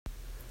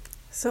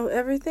So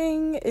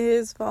everything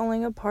is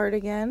falling apart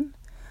again.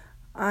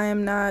 I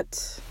am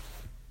not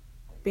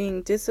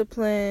being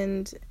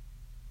disciplined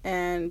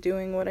and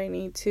doing what I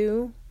need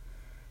to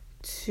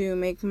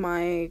make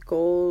my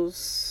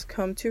goals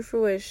come to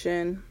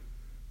fruition.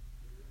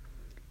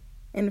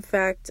 In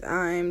fact,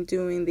 I'm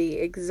doing the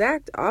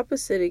exact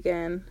opposite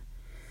again,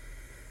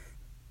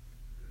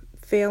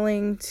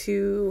 failing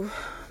to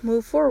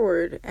move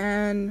forward.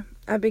 And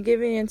I've been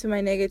giving into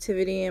my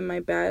negativity and my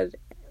bad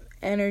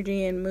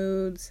energy and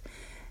moods,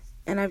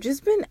 and I've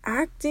just been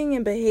acting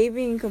and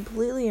behaving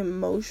completely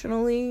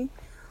emotionally,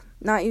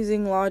 not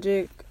using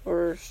logic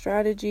or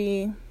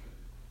strategy,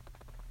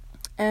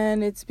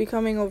 and it's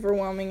becoming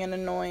overwhelming and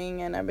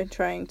annoying. And I've been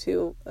trying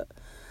to,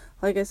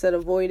 like I said,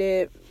 avoid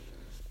it,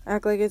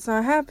 act like it's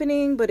not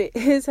happening, but it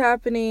is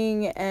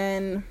happening,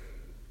 and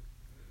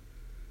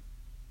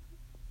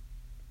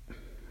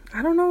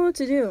I don't know what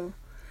to do.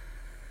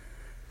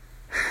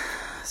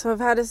 So I've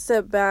had to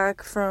step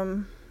back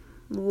from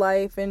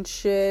life and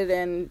shit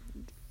and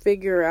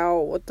figure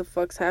out what the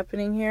fuck's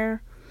happening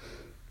here.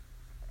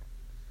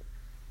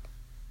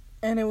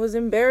 And it was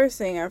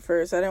embarrassing at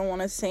first. I didn't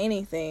want to say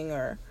anything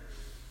or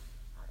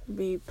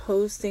be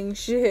posting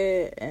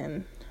shit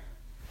and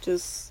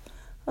just,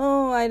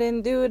 oh, I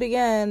didn't do it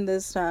again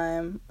this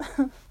time.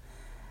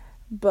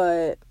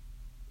 But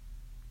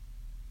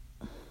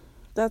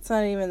that's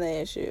not even the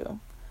issue.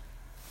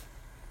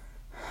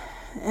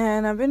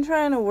 And I've been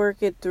trying to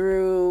work it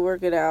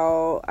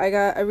out.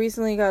 I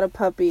recently got a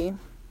puppy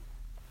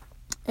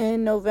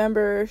in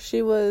November.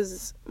 She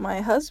was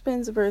my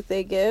husband's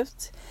birthday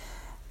gift,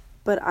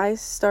 but I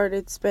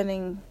started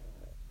spending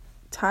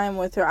time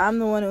with her. I'm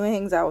the one who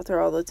hangs out with her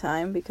all the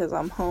time because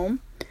I'm home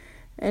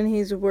and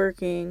he's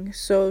working,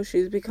 so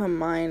she's become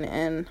mine,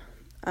 and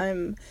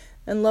I'm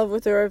in love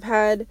with her. I've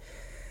had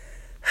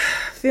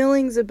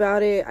feelings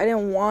about it. I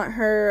didn't want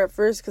her at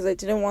first because I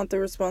didn't want the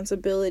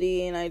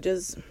responsibility, and I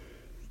didn't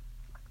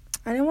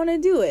want to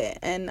do it.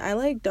 And I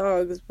like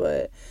dogs,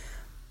 but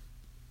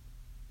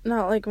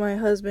not like my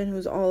husband,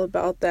 who's all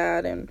about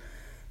that and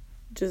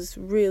just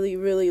really,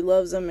 really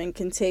loves them and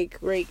can take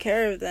great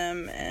care of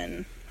them.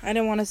 And I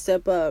didn't want to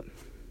step up.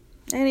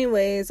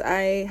 Anyways,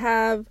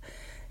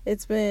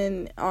 it's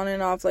been on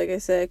and off, like I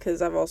said,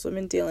 because I've also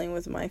been dealing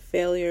with my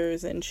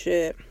failures and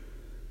shit.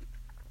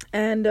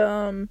 And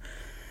I'm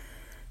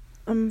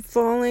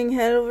falling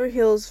head over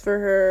heels for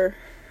her.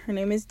 Her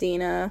name is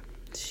Dina.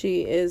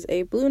 She is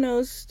a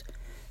blue-nosed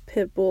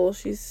pit bull.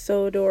 She's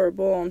so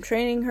adorable. I'm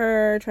training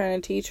her, trying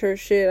to teach her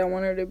shit. I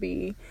want her to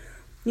be,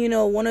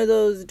 one of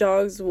those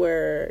dogs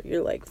where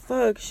you're like,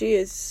 fuck, she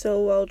is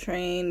so well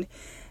trained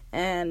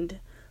and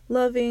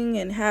loving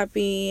and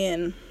happy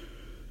and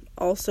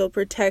also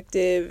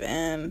protective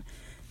and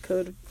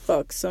could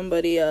fuck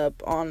somebody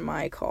up on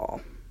my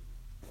call.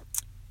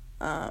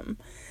 And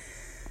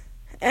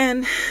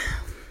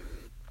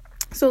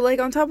so, like,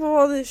 on top of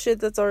all this shit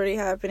that's already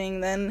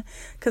happening, then,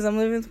 because I'm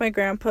living with my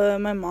grandpa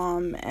and my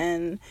mom,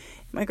 and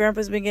my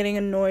grandpa's been getting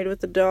annoyed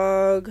with the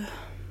dog,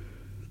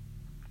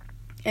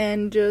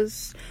 and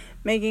just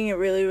making it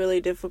really,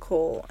 really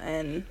difficult,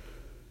 and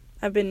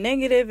I've been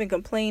negative and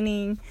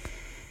complaining.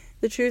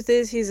 The truth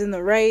is, he's in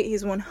the right.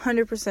 He's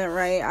 100%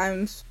 right.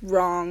 I'm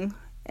wrong,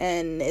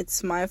 and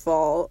it's my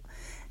fault.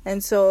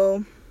 And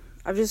so,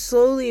 I've just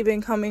slowly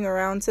been coming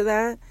around to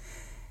that.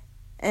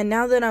 And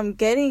now that I'm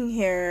getting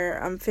here,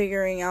 I'm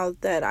figuring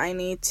out that I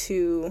need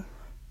to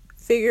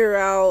figure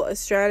out a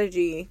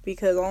strategy,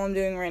 because all I'm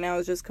doing right now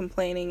is just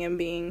complaining and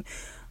being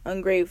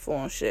ungrateful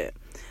and shit.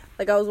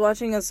 Like, I was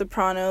watching a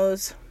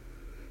Sopranos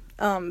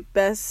fan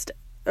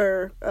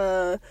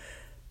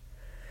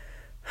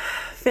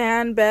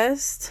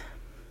best,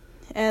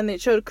 and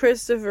it showed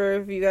Christopher.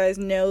 If you guys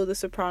know the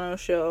Sopranos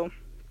show,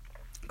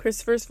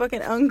 Christopher's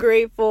fucking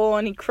ungrateful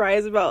and he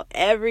cries about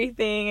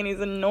everything and he's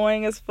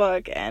annoying as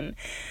fuck, and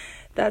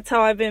that's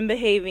how I've been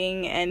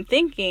behaving and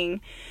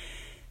thinking.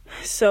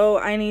 So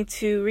I need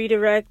to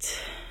redirect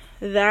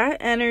that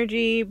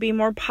energy, be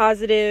more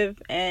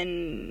positive,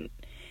 and,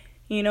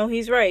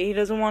 he's right. He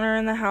doesn't want her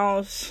in the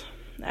house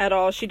at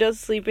all. She does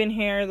sleep in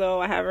here,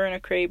 though. I have her in a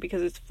crate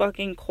because it's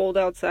fucking cold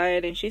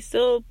outside, and she's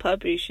still a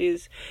puppy.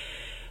 She's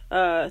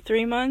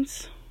 3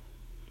 months?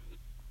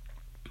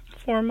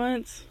 4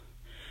 months?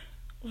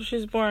 Well, she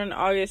was born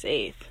August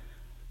 8th.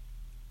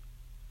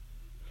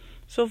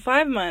 So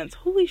 5 months.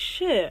 Holy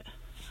shit.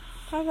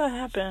 How'd that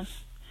happen?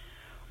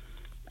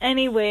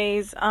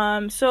 Anyways,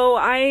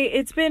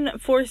 it's been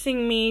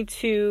forcing me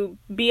to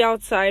be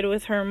outside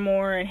with her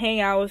more and hang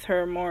out with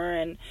her more,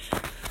 and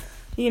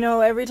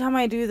every time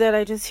I do that,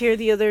 I just hear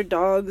the other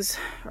dogs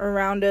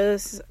around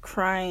us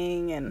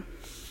crying and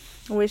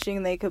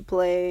wishing they could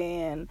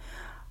play, and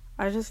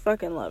I just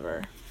fucking love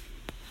her.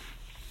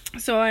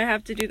 So I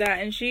have to do that,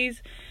 and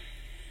she's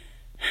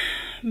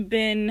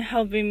been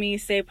helping me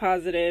stay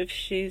positive.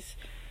 She's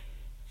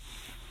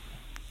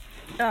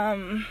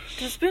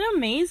just been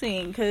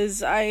amazing,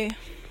 because I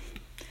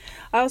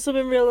also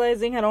been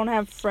realizing I don't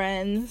have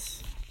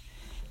friends,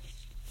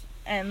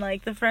 and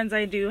like the friends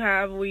I do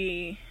have,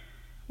 we're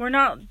we're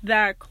not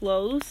that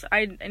close.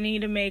 I need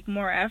to make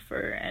more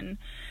effort and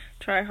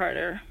try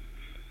harder.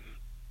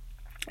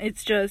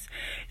 It's just,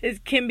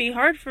 it can be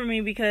hard for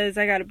me because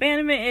I got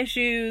abandonment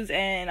issues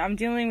and I'm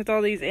dealing with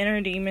all these inner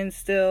demons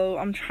still.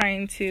 I'm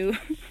trying to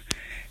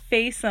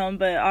face them,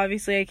 but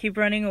obviously I keep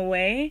running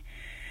away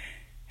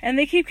and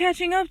they keep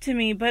catching up to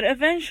me. But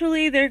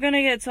eventually they're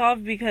gonna get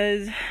solved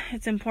because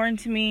it's important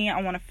to me.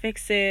 I want to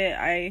fix it.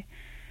 I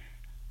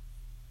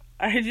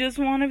just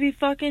want to be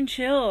fucking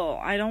chill.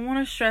 I don't want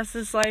to stress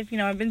this life. You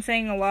know, I've been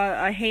saying a lot,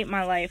 I hate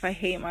my life.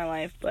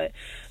 But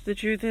the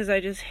truth is,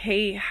 I just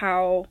hate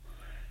how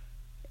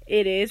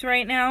it is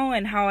right now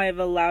and how I've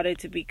allowed it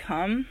to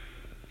become.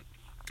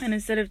 And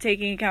instead of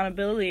taking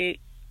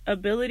accountability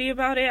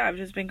about it, I've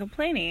just been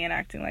complaining and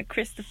acting like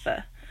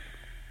Christopher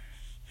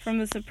from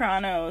The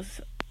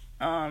Sopranos.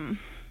 So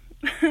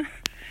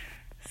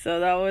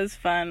that was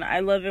fun.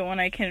 I love it when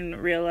I can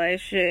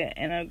realize shit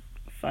in a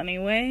funny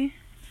way,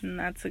 and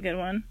that's a good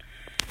one.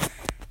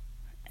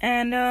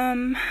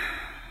 And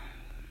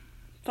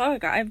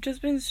fuck, I've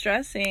just been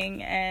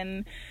stressing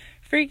and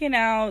freaking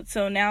out.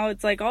 So now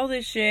it's like all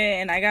this shit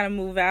and I gotta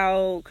move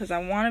out because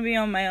I want to be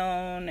on my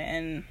own,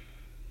 and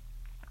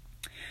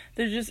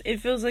it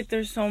feels like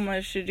there's so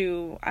much to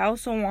do. I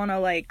also want to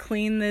like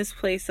clean this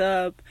place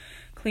up,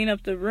 clean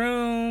up the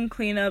room,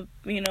 clean up,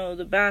 you know,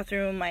 the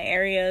bathroom, my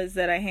areas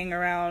that I hang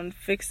around,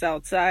 fix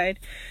outside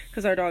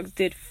because our dogs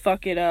did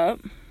fuck it up.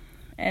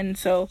 And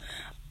so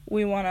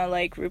we want to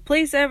like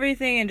replace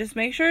everything and just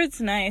make sure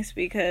it's nice,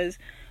 because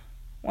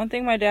one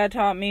thing my dad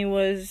taught me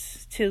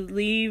was to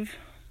leave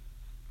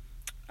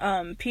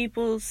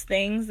people's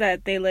things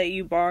that they let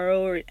you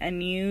borrow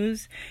and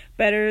use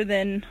better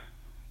than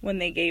when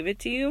they gave it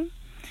to you.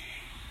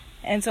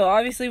 And so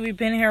obviously we've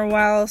been here a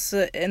while,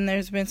 and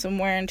there's been some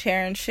wear and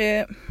tear and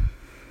shit,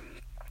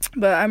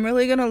 but I'm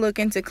really gonna look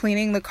into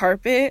cleaning the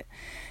carpet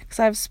because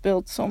I've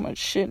spilled so much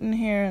shit in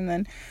here. And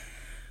then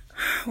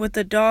with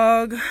the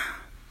dog,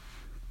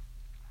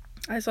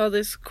 I saw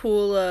this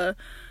cool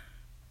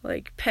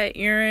like pet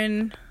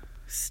urine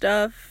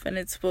stuff, and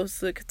it's supposed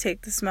to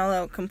take the smell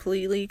out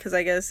completely, because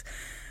I guess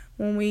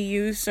when we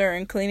use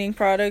certain cleaning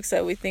products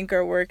that we think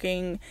are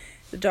working,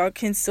 the dog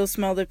can still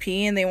smell the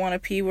pee and they want to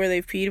pee where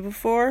they've peed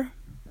before.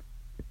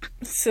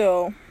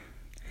 So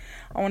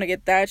I want to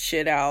get that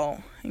shit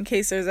out in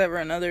case there's ever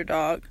another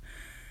dog.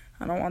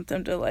 I don't want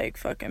them to like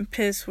fucking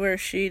piss where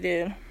she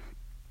did.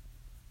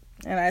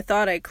 And I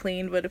thought I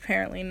cleaned, but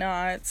apparently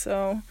not.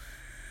 So,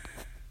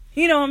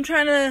 you know, I'm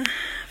trying to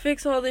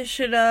fix all this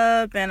shit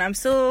up, and I'm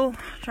still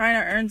trying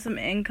to earn some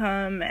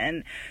income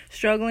and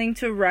struggling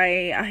to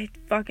write. I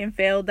fucking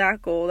failed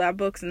that goal. That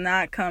book's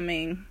not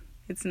coming.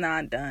 It's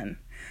not done.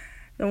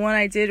 The one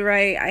I did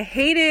write, I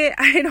hate it.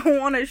 I don't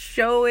want to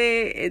show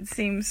it. It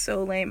seems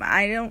so lame.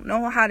 I don't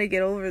know how to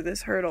get over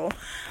this hurdle.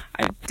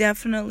 I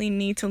definitely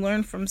need to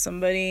learn from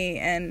somebody,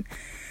 and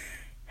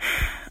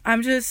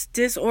I'm just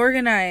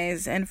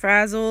disorganized and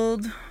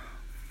frazzled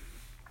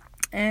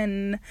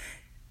and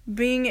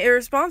being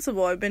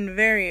irresponsible. I've been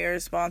very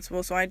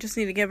irresponsible, so I just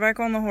need to get back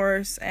on the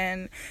horse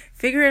and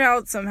figure it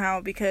out somehow,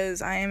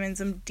 because I am in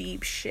some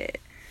deep shit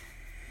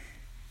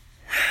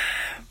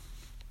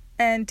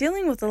and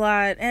dealing with a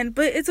lot.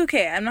 But it's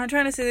okay. I'm not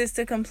trying to say this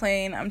to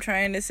complain. I'm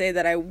trying to say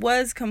that I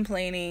was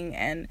complaining,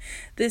 and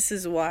this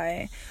is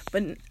why.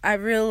 But I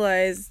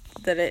realized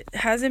that it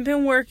hasn't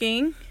been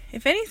working.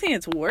 If anything,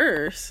 it's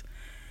worse.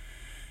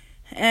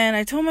 And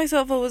I told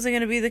myself I wasn't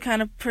going to be the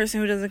kind of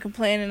person who doesn't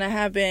complain, and I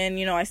have been.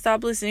 You know, I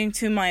stopped listening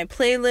to my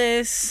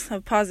playlists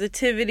of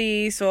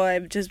positivity, so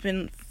I've just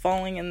been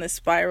falling in this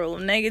spiral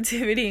of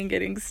negativity and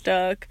getting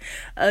stuck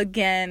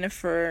again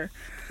for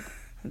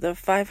the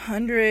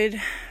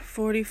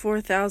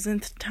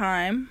 544,000th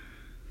time.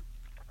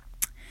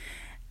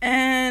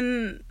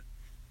 And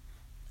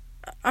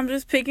I'm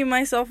just picking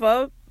myself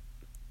up,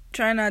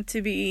 trying not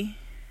to be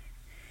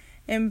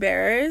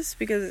embarrassed,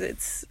 because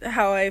it's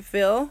how I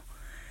feel.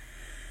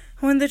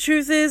 When the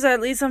truth is, at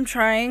least I'm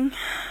trying.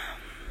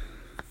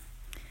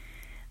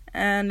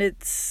 And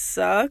it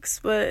sucks,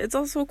 but it's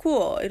also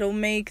cool. It'll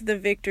make the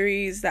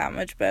victories that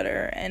much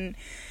better. And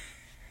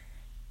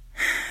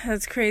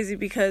that's crazy,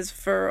 because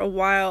for a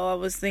while I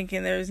was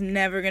thinking there's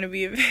never going to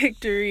be a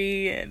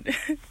victory, and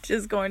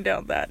just going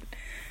down that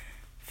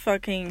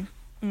fucking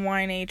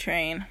whiny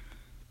train.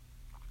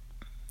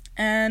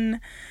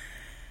 And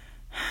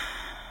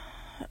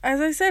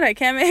as I said, I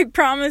can't make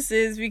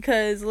promises,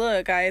 because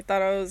look, I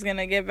thought I was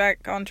gonna get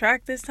back on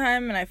track this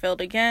time and I failed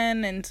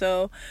again, and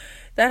so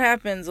that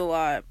happens a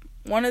lot.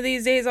 One of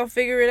these days I'll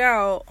figure it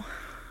out.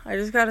 I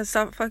just gotta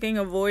stop fucking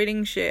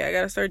avoiding shit. I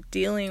gotta start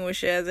dealing with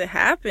shit as it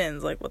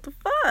happens. Like, what the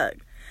fuck?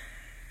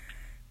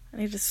 I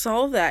need to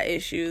solve that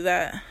issue,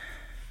 that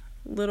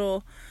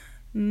little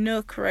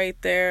nook right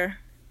there.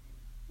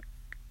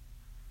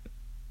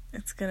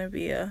 It's gonna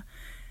be a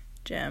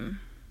gem.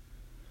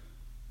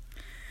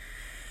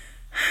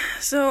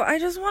 So I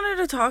just wanted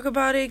to talk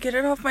about it, get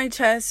it off my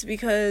chest,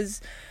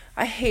 because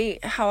I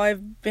hate how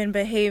I've been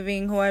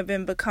behaving, who I've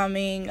been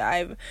becoming.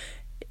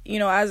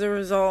 As a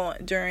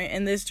result,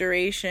 in this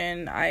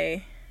duration,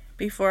 I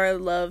before I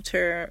loved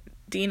her,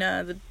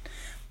 Dina,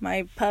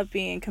 my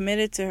puppy, and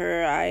committed to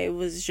her, I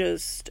was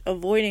just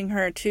avoiding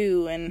her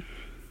too, and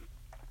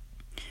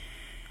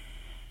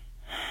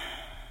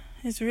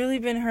it's really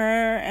been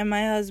her and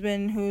my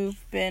husband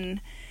who've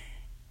been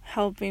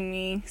helping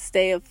me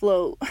stay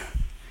afloat.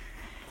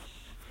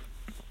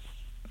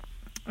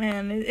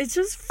 And it's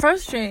just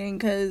frustrating,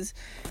 because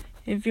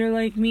if you're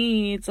like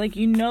me, it's like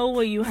you know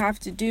what you have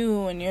to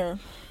do, and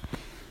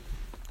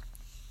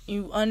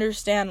you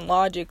understand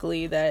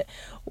logically that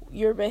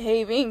you're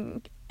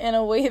behaving in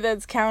a way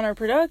that's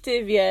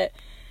counterproductive, yet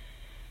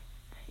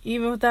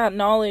even with that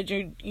knowledge,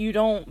 you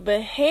don't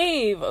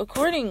behave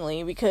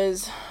accordingly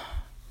because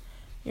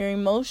you're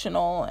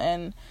emotional,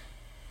 and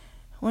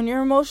when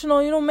you're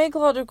emotional, you don't make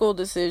logical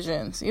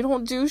decisions. You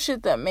don't do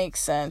shit that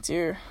makes sense.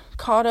 You're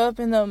caught up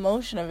in the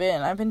emotion of it,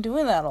 and I've been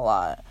doing that a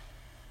lot.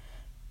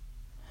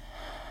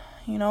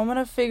 I'm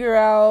gonna figure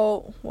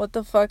out what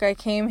the fuck I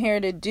came here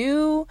to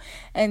do,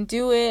 and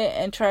do it,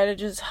 and try to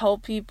just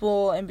help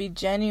people and be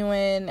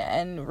genuine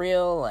and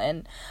real.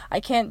 And I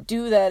can't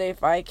do that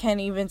if I can't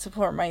even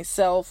support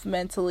myself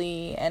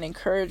mentally and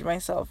encourage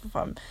myself, if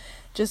I'm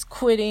just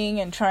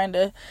quitting and trying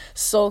to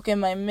sulk in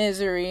my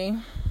misery.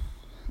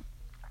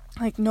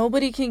 Like,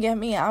 nobody can get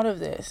me out of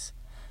this.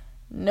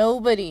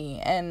 Nobody.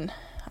 And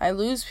I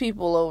lose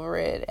people over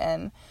it,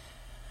 and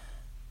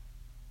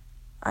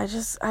I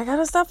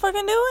gotta stop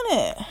fucking doing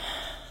it.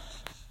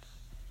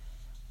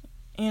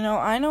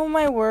 I know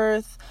my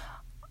worth,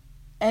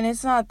 and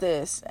it's not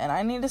this, and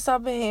I need to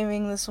stop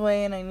behaving this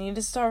way, and I need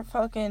to start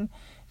fucking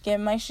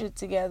getting my shit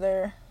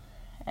together.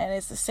 And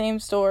it's the same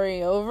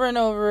story over and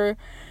over,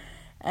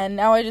 and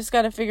now I just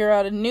gotta figure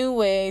out a new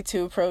way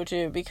to approach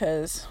it,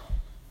 because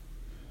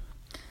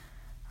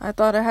I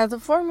thought I had the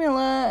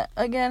formula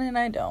again, and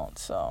I don't.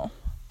 So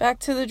back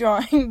to the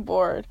drawing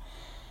board.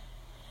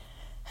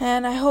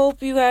 And I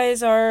hope you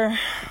guys are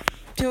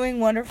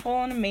doing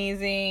wonderful and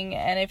amazing.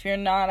 And if you're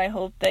not, I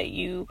hope that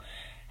you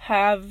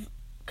have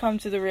come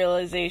to the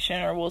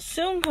realization, or will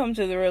soon come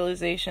to the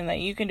realization, that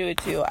you can do it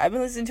too. I've been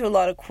listening to a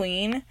lot of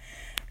Queen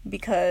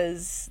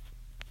because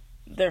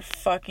they're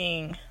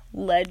fucking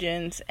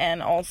legends.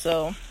 And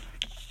also,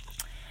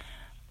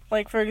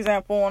 like, for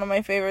example, one of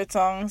my favorite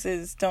songs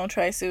is Don't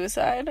Try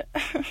Suicide.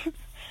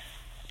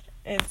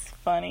 It's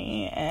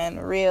funny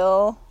and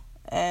real,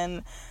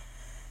 and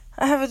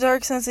I have a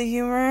dark sense of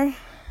humor,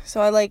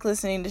 so I like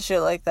listening to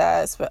shit like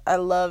that. But I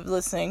love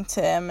listening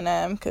to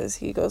Eminem, because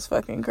he goes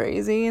fucking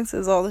crazy and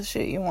says all the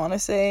shit you want to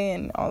say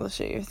and all the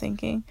shit you're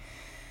thinking.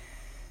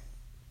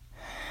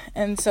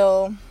 And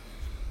so,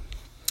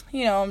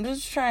 I'm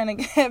just trying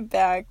to get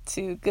back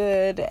to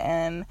good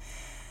and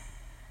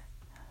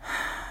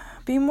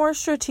be more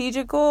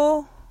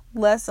strategical,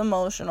 less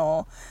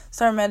emotional.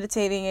 Start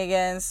meditating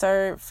again.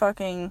 Start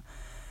fucking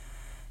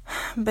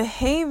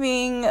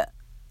behaving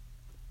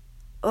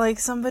like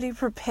somebody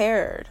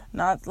prepared,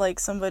 not like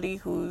somebody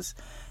who's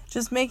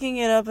just making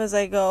it up as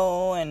I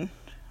go and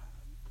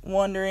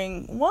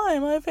wondering, why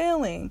am I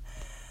failing?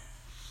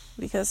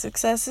 Because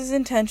success is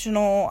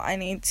intentional. I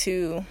need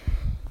to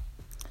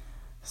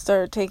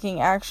start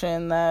taking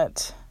action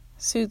that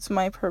suits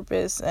my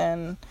purpose,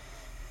 and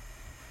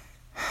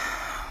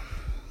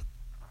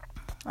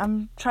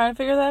I'm trying to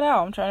figure that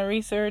out. I'm trying to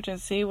research and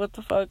see what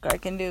the fuck I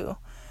can do.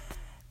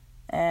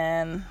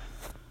 And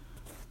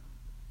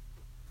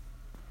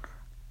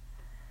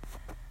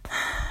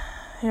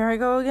here I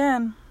go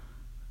again.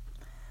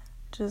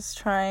 Just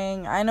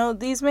trying. I know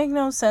these make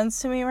no sense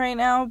to me right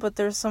now, but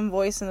there's some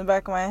voice in the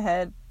back of my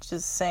head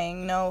just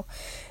saying, no,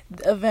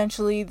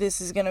 eventually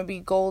this is going to be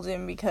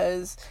golden,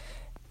 because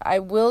I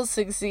will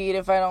succeed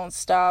if I don't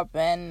stop.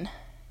 And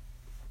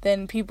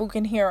then people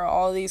can hear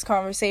all these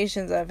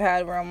conversations I've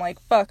had where I'm like,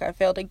 fuck, I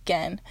failed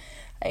again.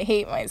 I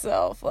hate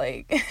myself.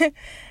 Like,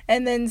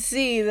 and then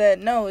see that,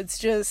 no, it's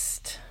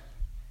just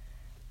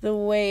the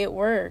way it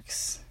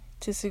works.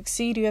 To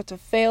succeed, you have to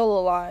fail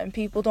a lot, and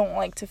people don't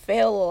like to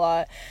fail a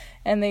lot,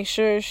 and they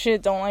sure as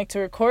shit don't like to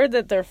record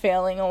that they're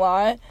failing a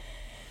lot,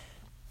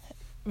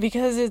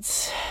 because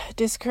it's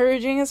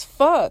discouraging as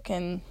fuck,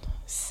 and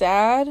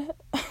sad,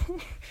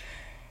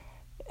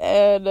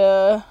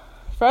 and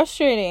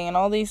frustrating, and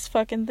all these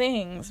fucking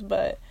things.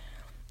 But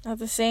at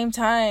the same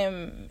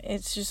time,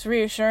 it's just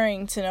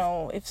reassuring to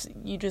know if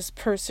you just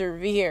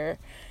persevere,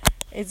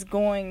 it's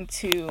going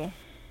to,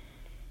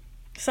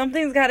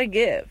 something's gotta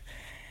give.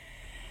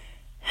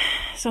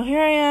 So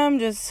here I am,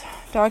 just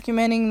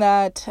documenting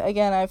that,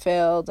 again, I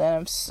failed, and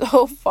I'm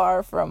so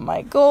far from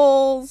my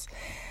goals.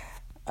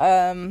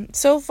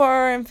 So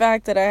far, in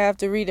fact, that I have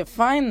to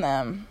redefine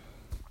them.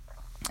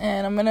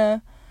 And I'm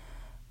gonna,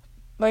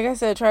 like I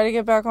said, try to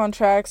get back on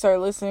track, start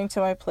listening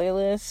to my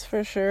playlists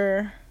for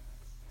sure.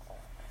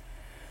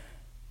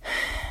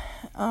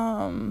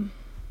 Hang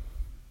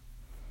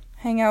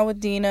out with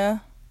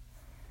Dina.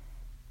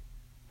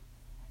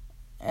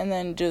 And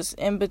then just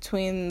in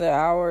between the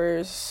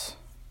hours,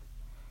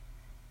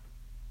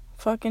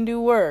 fucking do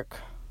work.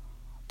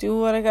 Do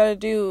what I gotta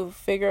do.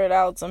 Figure it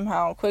out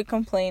somehow. Quit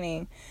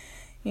complaining.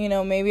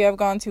 maybe I've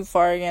gone too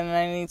far again and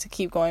I need to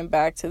keep going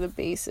back to the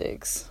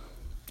basics.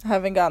 I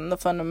haven't gotten the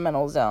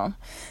fundamentals down.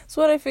 That's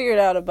what I figured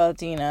out about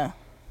Dina.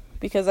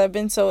 Because I've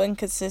been so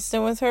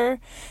inconsistent with her,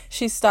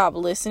 she stopped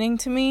listening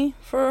to me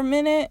for a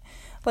minute.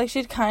 Like,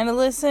 she'd kind of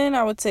listen.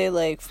 I would say,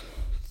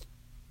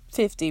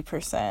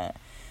 50%.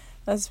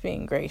 That's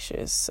being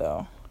gracious.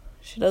 So,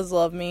 she does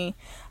love me.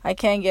 I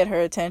can get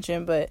her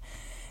attention, but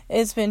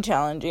it's been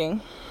challenging.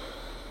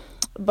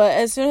 But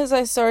as soon as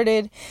I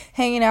started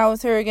hanging out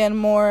with her again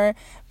more,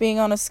 being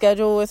on a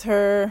schedule with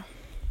her,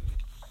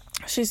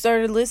 she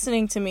started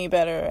listening to me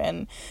better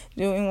and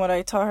doing what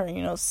I taught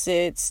her,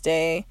 sit,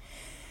 stay.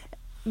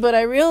 But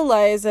I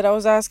realized that I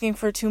was asking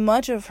for too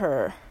much of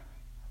her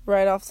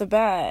right off the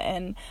bat,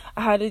 and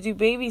I had to do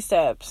baby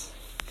steps.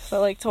 So I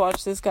like to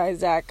watch this guy,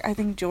 Zach. I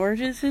think George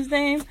is his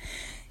name.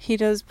 He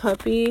does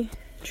puppy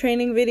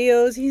training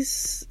videos.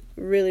 He's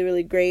really,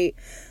 really great.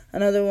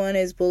 Another one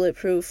is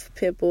Bulletproof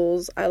Pit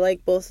Bulls. I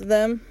like both of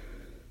them.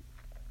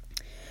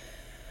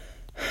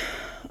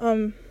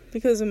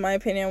 Because in my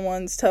opinion,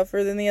 one's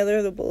tougher than the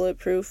other. The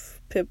Bulletproof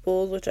Pit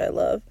Bulls, which I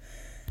love.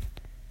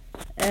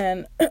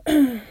 And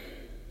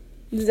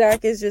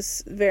Zach is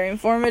just very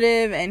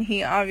informative, and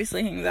he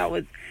obviously hangs out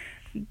with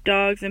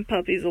dogs and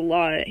puppies a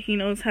lot. He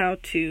knows how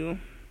to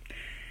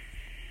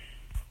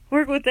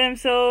work with them,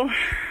 so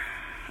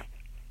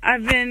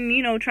I've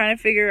been, trying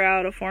to figure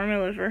out a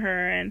formula for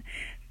her, and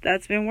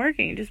that's been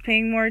working. Just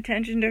paying more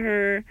attention to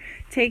her,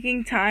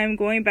 taking time,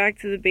 going back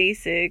to the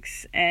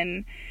basics,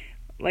 and,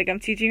 I'm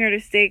teaching her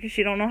to stay because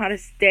she don't know how to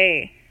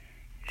stay.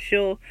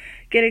 She'll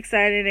get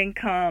excited and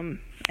come,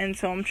 and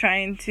so I'm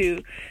trying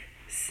to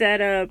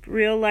set up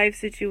real life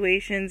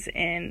situations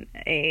in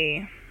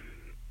a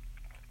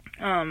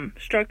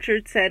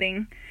structured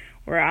setting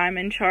where I'm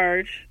in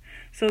charge,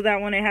 so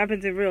that when it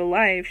happens in real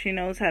life, she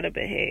knows how to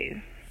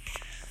behave.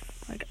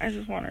 I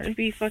just want her to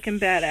be fucking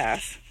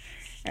badass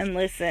and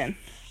listen.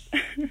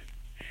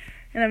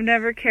 And I've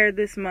never cared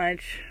this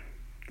much.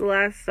 The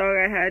last dog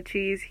I had,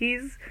 Cheese,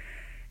 he's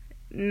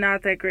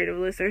not that great of a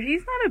listener.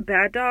 He's not a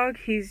bad dog,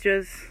 he's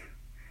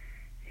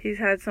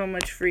had so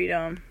much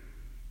freedom.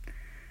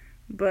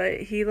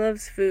 But he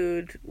loves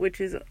food, which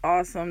is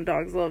awesome.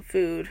 Dogs love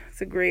food.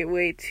 It's a great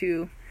way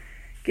to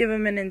give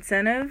him an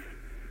incentive.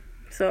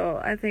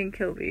 So I think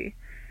he'll be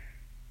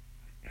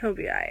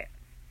alright.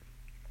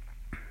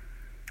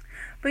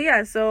 But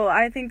yeah, so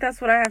I think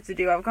that's what I have to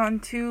do. I've gone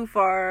too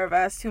far. I've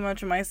asked too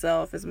much of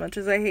myself. As much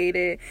as I hate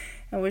it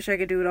and wish I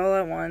could do it all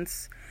at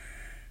once,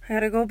 I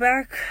gotta go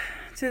back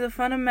to the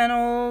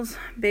fundamentals,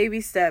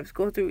 baby steps,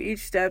 go through each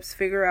steps,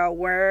 figure out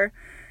where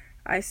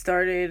I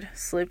started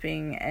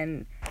slipping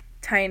and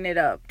tighten it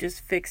up,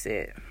 just fix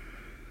it.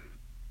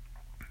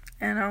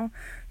 And I'll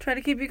try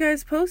to keep you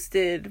guys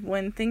posted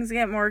when things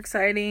get more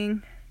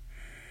exciting.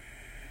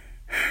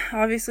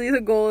 Obviously,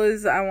 the goal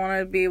is I want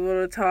to be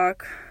able to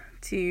talk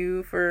to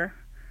you for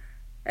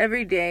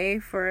every day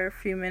for a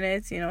few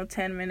minutes,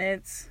 10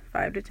 minutes,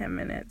 5 to 10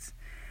 minutes.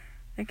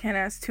 I can't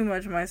ask too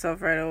much of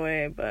myself right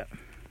away, but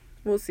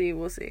we'll see.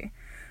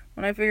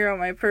 When I figure out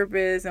my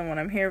purpose and what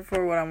I'm here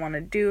for, what I want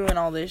to do and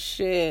all this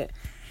shit,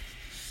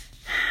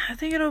 I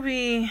think it'll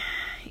be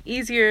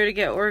easier to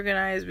get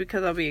organized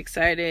because I'll be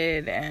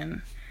excited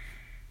and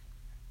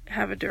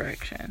have a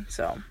direction.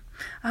 So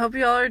I hope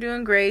you all are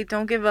doing great.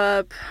 Don't give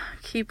up.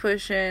 Keep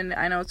pushing.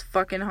 I know it's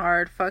fucking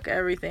hard. Fuck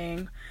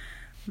everything.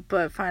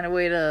 But find a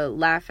way to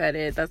laugh at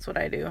it. That's what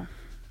I do.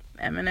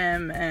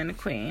 Eminem and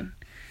Queen.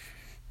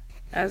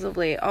 As of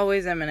late,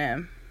 always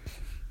Eminem.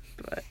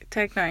 But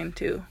Tech 9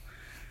 too.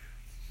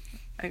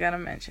 I gotta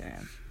mention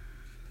him.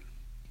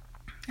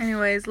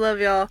 Anyways, love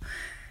y'all.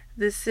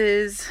 This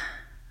is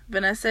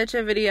Vanessa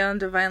Echeverria on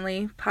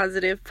Divinely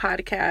Positive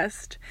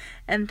Podcast.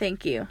 And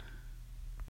thank you.